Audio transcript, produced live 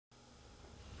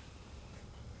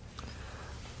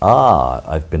Ah,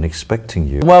 I've been expecting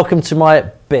you. Welcome to my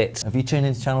bit. Have you tuned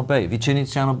into Channel B? Have you tuned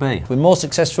into Channel B? We're more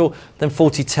successful than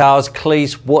 40 Towers.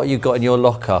 Cleese, what have you got in your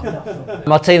locker?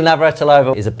 Martina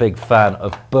Navratilova is a big fan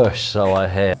of Bush, so I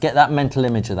hear. Get that mental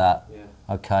image of that.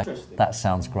 Yeah. Okay. That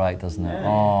sounds great, doesn't it?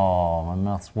 Oh, my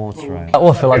mouth's watering.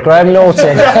 Oh, I feel like Graham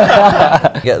Norton.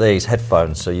 Get these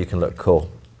headphones so you can look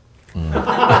cool. Mm.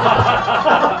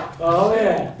 Oh,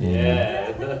 yeah.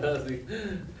 Yeah.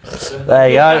 There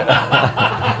you go.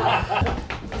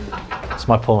 It's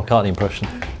my Paul McCartney impression.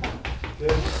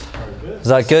 Is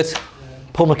that good? Yeah.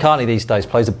 Paul McCartney these days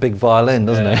plays a big violin,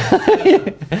 doesn't he?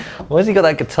 Where's he got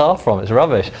that guitar from? It's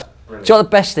rubbish. Brilliant. Do you know what the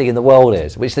best thing in the world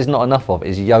is, which there's not enough of,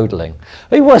 is yodeling.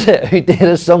 Who was it who did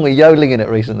a song with yodeling in it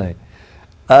recently?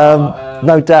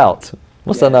 No Doubt.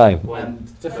 What's her name?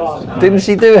 Didn't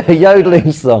she do a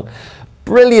yodeling song?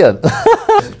 Brilliant.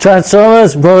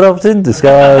 Transformers, robots in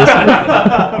disguise.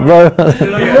 Robots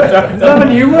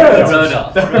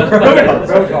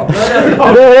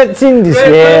in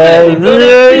disguise.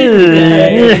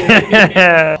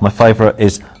 My favourite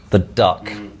is the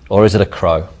duck, or is it a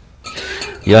crow?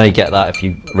 You only get that if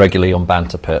you regularly on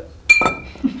Banter Pit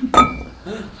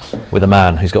with a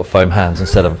man who's got foam hands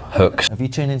instead of hooks. Have you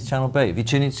tuned into Channel B? Have you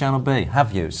tuned into Channel B?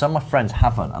 Have you? Some of my friends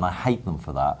haven't, and I hate them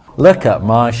for that. Look at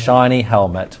my shiny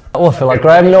helmet. Oh, I feel like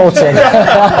Graham Norton.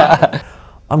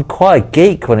 I'm quite a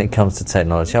geek when it comes to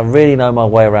technology. I really know my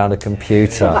way around a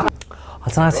computer. I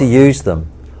don't know how to use them.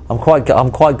 I'm quite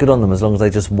good on them as long as they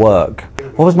just work.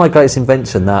 What was my greatest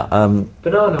invention? That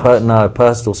banana.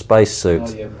 personal space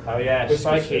suit. Oh yeah,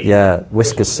 spiky. Yeah,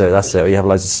 whisker suit. That's it. You have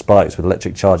loads of spikes with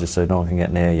electric charges, so no one can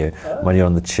get near you. When you're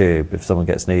on the tube, if someone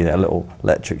gets near you, a little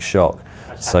electric shock.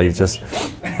 So you just.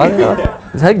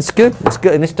 It's good. It's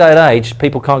good in this day and age.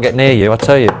 People can't get near you. I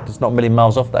tell you, it's not a million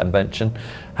miles off that invention.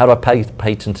 How do I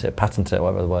patent it,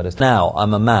 whatever the word is? Now,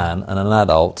 I'm a man and an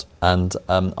adult, and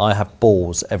I have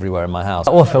balls everywhere in my house.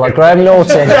 Oh, I feel like Graham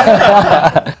Norton.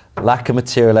 Lack of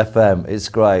Material FM. It's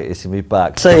great. It's going to be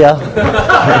back. See ya.